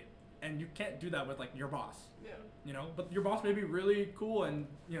honestly, and you can't do that with like your boss. But your boss may be really cool and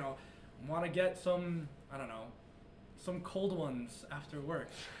want to get some, I don't know, some cold ones after work.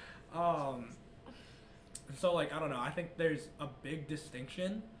 So like, I don't know, I think there's a big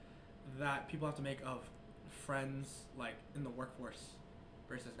distinction that people have to make of friends like in the workforce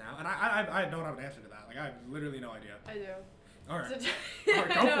versus now, and I don't have an answer to that. Like, I have literally no idea. I do. All right. So, All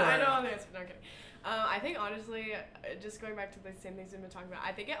right, go for it. I know all the answer. No, I'm kidding. I think honestly, just going back to the same things we've been talking about,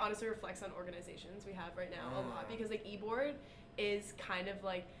 I think it honestly reflects on organizations we have right now a lot, because like eBoard is kind of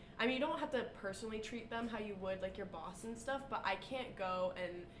like, I mean, you don't have to personally treat them how you would like your boss and stuff, but I can't go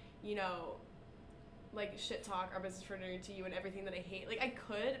and like shit talk our business fraternity to you and everything that I hate. Like I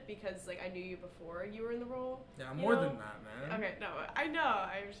could because like I knew you before you were in the role. Yeah, more than that, man. Okay, no, I know,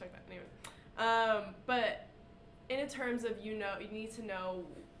 I respect that. Anyway, but in terms of you need to know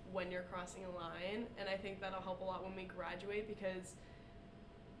when you're crossing a line, and I think that'll help a lot when we graduate because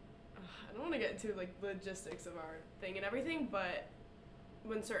I don't want to get into like logistics of our thing and everything, but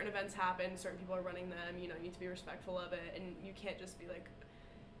when certain events happen, certain people are running them, you need to be respectful of it, and you can't just be like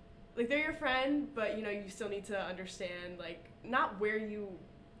they're your friend, but you still need to understand like not where you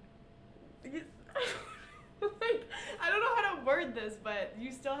like I don't know how to word this, but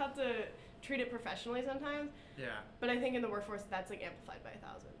you still have to treat it professionally sometimes. Yeah. But I think in the workforce that's like amplified by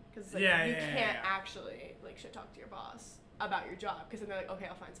 1,000 because like, you can't actually like shit talk to your boss about your job because then they're like, okay,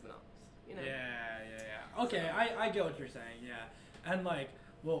 I'll find someone else. Yeah. Okay, so, I get what you're saying. Yeah, and like,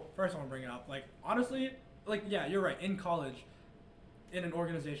 well, first I want to bring it up. Like, honestly, like, yeah, you're right. In college, in an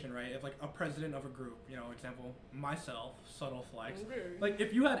organization, right, if like a president of a group, example, myself, subtle flex, like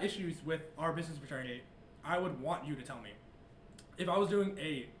if you had issues with our business fraternity, I would want you to tell me. If I was doing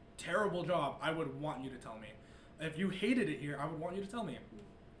a terrible job, I would want you to tell me. If you hated it here, I would want you to tell me.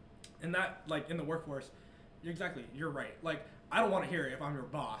 And that, like, in the workforce, you're right. Like, I don't want to hear it if I'm your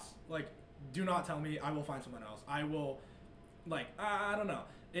boss. Like, do not tell me, I will find someone else. I will, like, I don't know.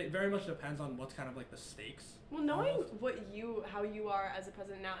 It very much depends on what's kind of like the stakes. Well, knowing how you are as a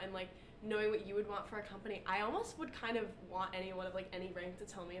president now, and like knowing what you would want for a company, I almost would kind of want anyone of like any rank to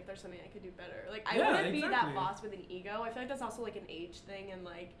tell me if there's something I could do better. Like I wouldn't be that boss with an ego. I feel like that's also like an age thing and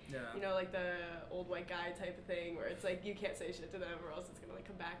like like the old white guy type of thing where it's like you can't say shit to them or else it's gonna like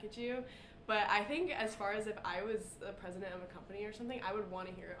come back at you. But I think as far as if I was the president of a company or something, I would want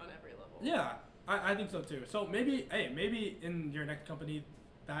to hear it on every level. Yeah, I think so too. So maybe in your next company,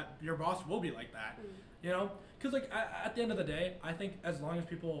 that your boss will be like that, because like at the end of the day, I think as long as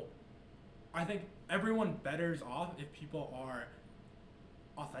I think everyone betters off if people are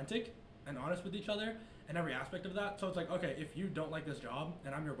authentic and honest with each other in every aspect of that. So it's like, okay, if you don't like this job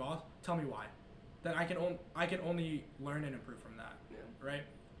and I'm your boss, tell me why. Then I can only learn and improve from that, right?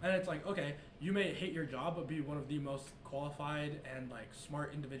 And it's like, okay, you may hate your job but be one of the most qualified and like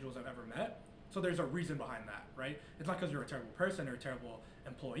smart individuals I've ever met. So there's a reason behind that, right? It's not because you're a terrible person or a terrible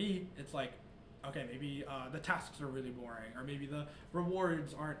employee. It's like, okay, maybe the tasks are really boring, or maybe the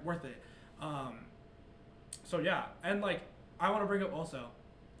rewards aren't worth it. So yeah, and like I want to bring up also,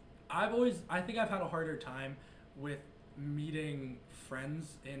 I think I've had a harder time with meeting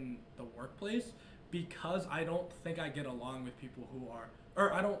friends in the workplace because I don't think I get along with people who are,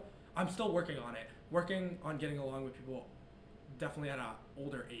 I'm still working on getting along with people definitely at an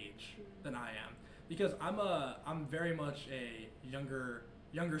older age than I am, because I'm very much a younger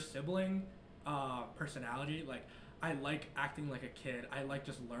sibling personality. Like I like acting like a kid. I like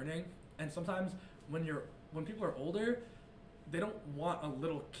just learning. And sometimes when people are older, they don't want a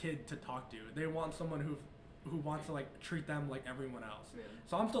little kid to talk to. They want someone who wants to like treat them like everyone else. Yeah.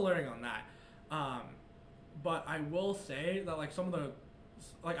 So I'm still learning on that. But I will say that like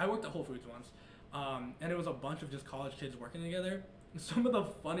I worked at Whole Foods once. And it was a bunch of just college kids working together. And some of the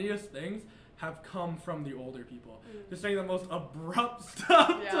funniest things have come from the older people, just saying the most abrupt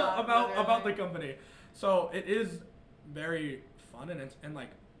stuff about the company. So it is very fun and like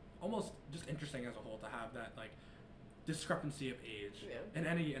almost just interesting as a whole to have that like discrepancy of age in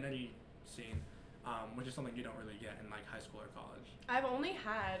any scene, which is something you don't really get in like high school or college. I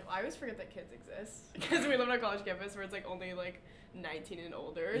always forget that kids exist because we live on a college campus where it's like only like 19 and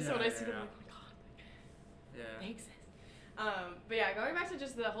older. So when I see them, I'm like, oh my god, they exist. But yeah, going back to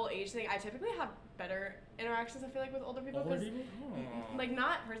just the whole age thing, I typically have better interactions, I feel like, with older people. Like,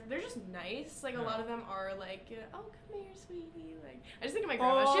 they're just nice. Like, a lot of them are like, oh, come here, sweetie. Like, I just think of my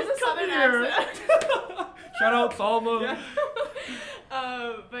grandma. She has a southern accent. Shout out Salma.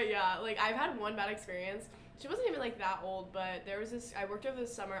 Yeah. But yeah, like, I've had one bad experience. She wasn't even like that old, but there was this, I worked over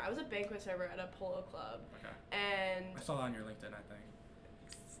this summer. I was a banquet server at a polo club. Okay. And I saw that on your LinkedIn, I think.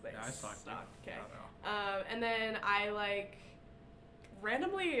 Like, yeah, I stalked you. Okay. And then I like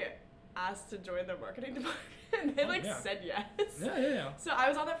randomly asked to join the marketing department and they said yes. Yeah. So I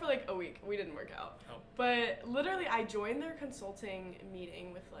was on that for like a week. We didn't work out. Oh. But literally I joined their consulting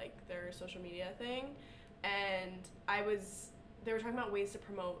meeting with like their social media thing, and they were talking about ways to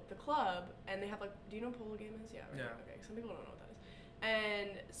promote the club, and they have like, do you know what polo game is? Yeah. Right? Yeah. Okay. Some people don't know what that is.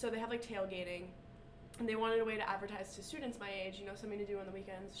 And so they have like tailgating. And they wanted a way to advertise to students my age, something to do on the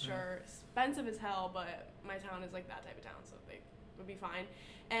weekends. Sure, expensive as hell, but my town is like that type of town, so they would be fine.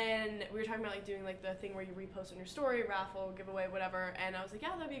 And we were talking about like doing like the thing where you repost on your story, raffle, giveaway, whatever. And I was like,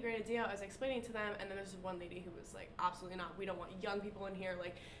 yeah, that'd be a great idea. I was explaining it to them, and then there's one lady who was like, absolutely not. We don't want young people in here.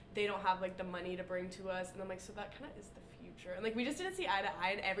 Like, they don't have like the money to bring to us. And I'm like, so that kind of is the future. And like, we just didn't see eye to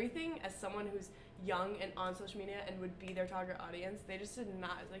eye, and everything as someone who's young and on social media and would be their target audience, they just did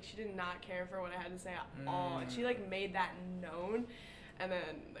not, like, she did not care for what I had to say at all. And she like made that known, and then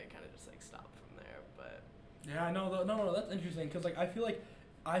they kind of just like stopped from there. But yeah, no, that's interesting, because like I feel like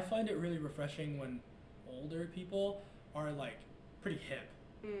I find it really refreshing when older people are like pretty hip.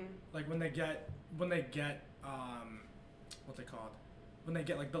 Like when they get what's it called? When they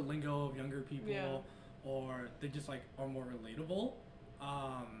get like the lingo of younger people, or they just like are more relatable.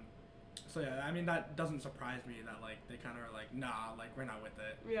 So yeah, I mean that doesn't surprise me that like they kind of are like, nah, like we're not with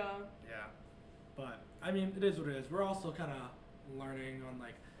it. Yeah. Yeah. But I mean, it is what it is. We're also kind of learning on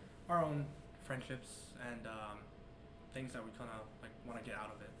like our own friendships and things that we kind of like want to get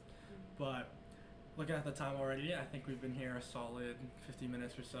out of it. But looking at the time already, I think we've been here a solid 50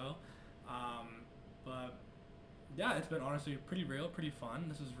 minutes or so. But yeah, it's been honestly pretty real, pretty fun.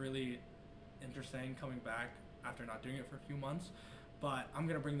 This is really interesting coming back after not doing it for a few months. But I'm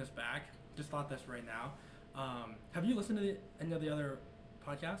gonna bring this back. Just thought this right now. Have you listened to any of the other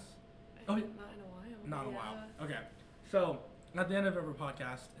podcasts? Not in a while. Not in a while. Okay. So at the end of every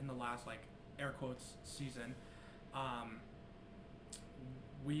podcast, in the last like air quotes season, I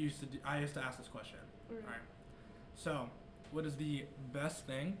used to ask this question. All right. So, what is the best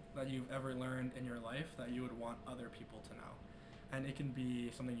thing that you've ever learned in your life that you would want other people to know? And it can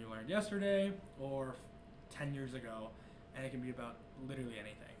be something you learned yesterday or 10 years ago, and it can be about literally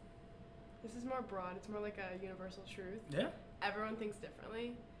anything. This is more broad. It's more like a universal truth. Yeah. Everyone thinks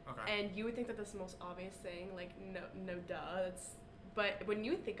differently. Okay. And you would think that that's the most obvious thing, like no duh. But when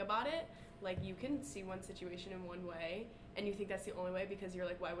you think about it, like you can see one situation in one way, and you think that's the only way because you're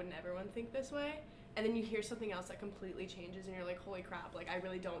like, why wouldn't everyone think this way? And then you hear something else that completely changes, and you're like, holy crap! Like I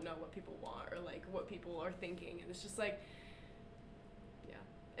really don't know what people want or like what people are thinking, and it's just like, yeah,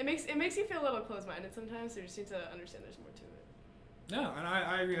 it makes you feel a little closed-minded sometimes. So you just need to understand there's more to it. Yeah, and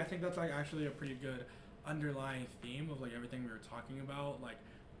I agree. I think that's like actually a pretty good underlying theme of like everything we were talking about. Like,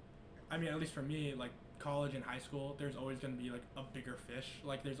 I mean, at least for me, like college and high school, there's always going to be like a bigger fish.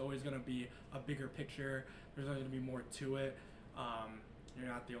 Like there's always going to be a bigger picture. There's always going to be more to it. You're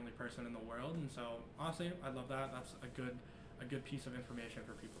not the only person in the world, and so honestly, I love that. That's a good piece of information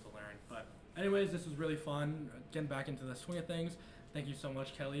for people to learn. But anyways, this was really fun getting back into the swing of things. Thank you so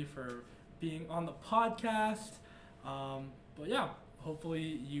much, Kelly, for being on the podcast. But yeah, hopefully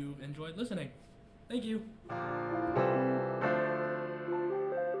you enjoyed listening. Thank you.